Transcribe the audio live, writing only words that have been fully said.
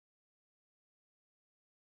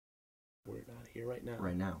We're not here right now.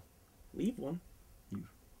 Right now. Leave one.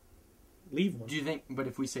 Leave one. Do you think? But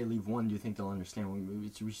if we say leave one, do you think they'll understand?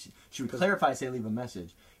 Should we clarify? Say leave a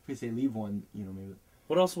message. If we say leave one, you know, maybe.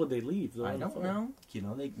 What else would they leave? I don't know. You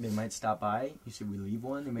know, they might stop by. You said we leave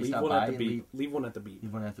one. They may leave stop one by. At the beep. Leave one at the beep.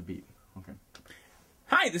 Leave one at the beep. Okay.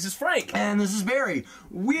 Hi, this is Frank. And this is Barry.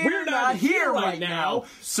 We're not here right now,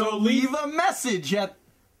 so leave a message at...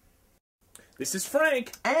 This is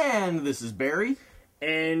Frank. And this is Barry.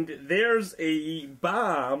 And there's a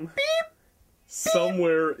bomb beep,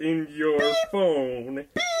 somewhere in your beep, phone.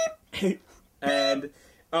 Beep. And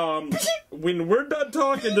when we're done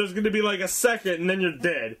talking, there's going to be like a second, and then you're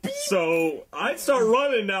dead. Beep. So I'd start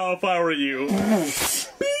running now if I were you.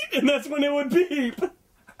 Beep, and that's when it would beep.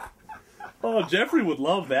 Oh, Jeffrey would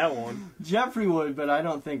love that one. Jeffrey would, but I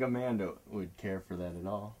don't think Amanda would care for that at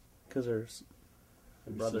all. Because her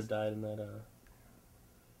brother died in that,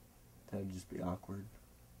 That'd just be awkward.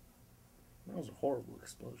 That was a horrible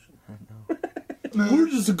explosion. I know. We're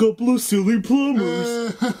just a couple of silly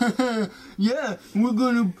plumbers. Yeah, we're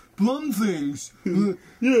gonna plumb things. Yeah,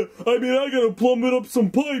 I mean, I gotta plumb it up some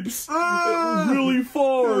pipes really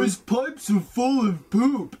far. Those pipes are full of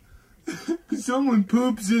poop. Someone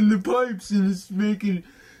poops in the pipes and it's making...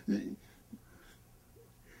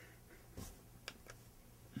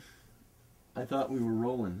 I thought we were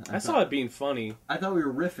rolling. I saw it being funny. I thought we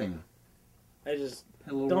were riffing. I just...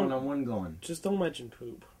 Had a little one-on-one going. Just don't mention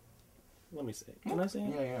poop. Let me say it. Can I say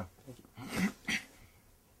it? Yeah.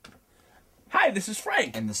 Hi, this is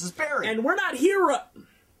Frank. And this is Barry. And we're not here...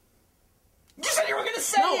 You said you were going to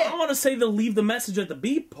say no, it! I want to say the leave the message at the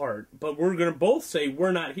beep part, but we're going to both say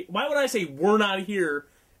we're not here. Why would I say we're not here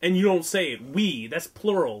and you don't say it? We. That's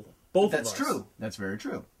plural. Both of us. That's true. That's very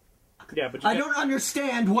true. Yeah, but I don't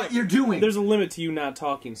understand what you're doing. There's a limit to you not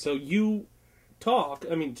talking. So you talk.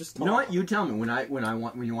 I mean, just talk. You know what? You tell me when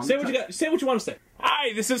you want say me what to you got. Say what you want to say.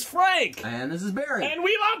 Hi, this is Frank. And this is Barry. And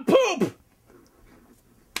we love poop.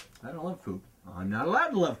 I don't love poop. I'm not allowed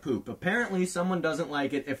to love poop. Apparently, someone doesn't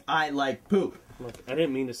like it if I like poop. Look, I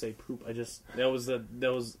didn't mean to say poop. I just that was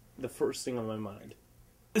the first thing on my mind.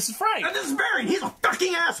 This is Frank. And this is Barry. He's a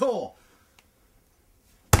fucking asshole.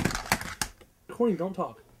 Corey, don't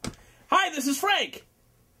talk. Hi, this is Frank.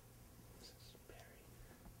 This is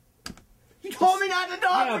Barry. You told me not to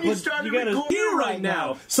talk when you started recording right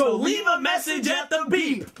now. So leave a message at the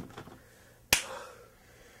beep.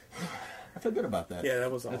 I feel good about that. Yeah, that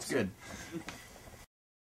was awesome. That's good.